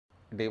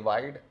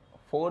divide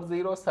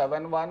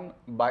 4071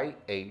 by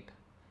 8.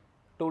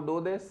 To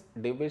do this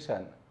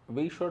division,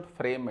 we should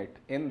frame it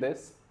in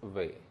this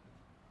way.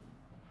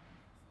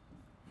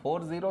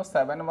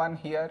 4071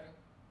 here,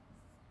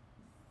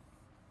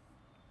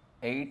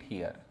 8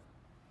 here.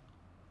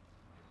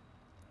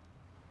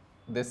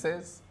 This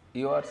is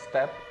your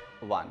step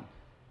 1.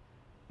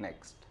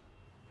 Next,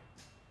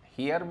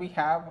 here we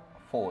have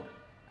 4,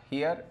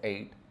 here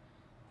 8.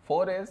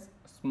 4 is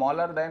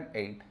smaller than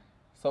 8,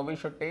 so we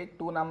should take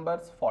two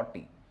numbers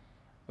 40.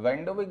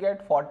 When do we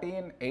get 40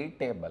 in 8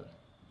 table?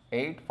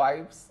 8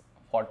 5s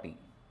 40.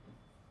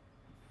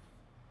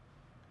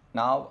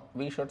 Now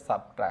we should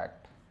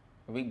subtract,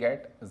 we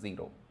get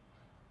 0.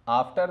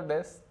 After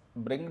this,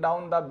 bring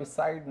down the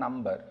beside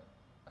number,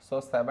 so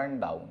 7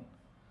 down.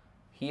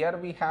 Here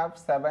we have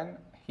 7,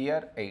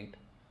 here 8.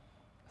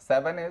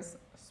 7 is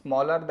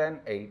smaller than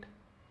 8,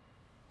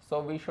 so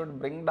we should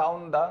bring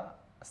down the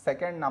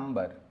second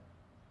number,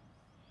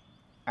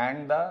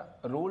 and the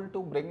rule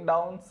to bring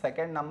down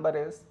second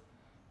number is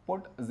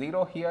put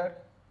 0 here,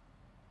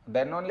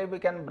 then only we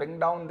can bring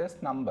down this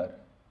number,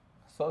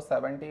 so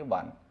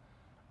 71.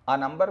 A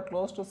number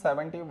close to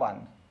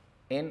 71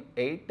 in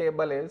 8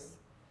 table is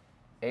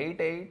 8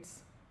 8s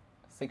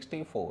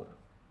 64.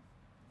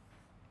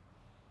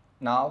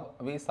 Now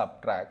we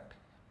subtract,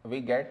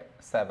 we get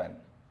 7.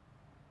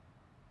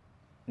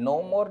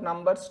 No more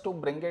numbers to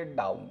bring it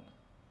down,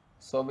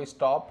 so we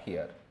stop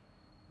here.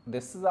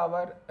 This is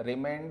our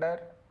remainder,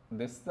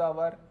 this is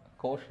our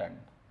quotient.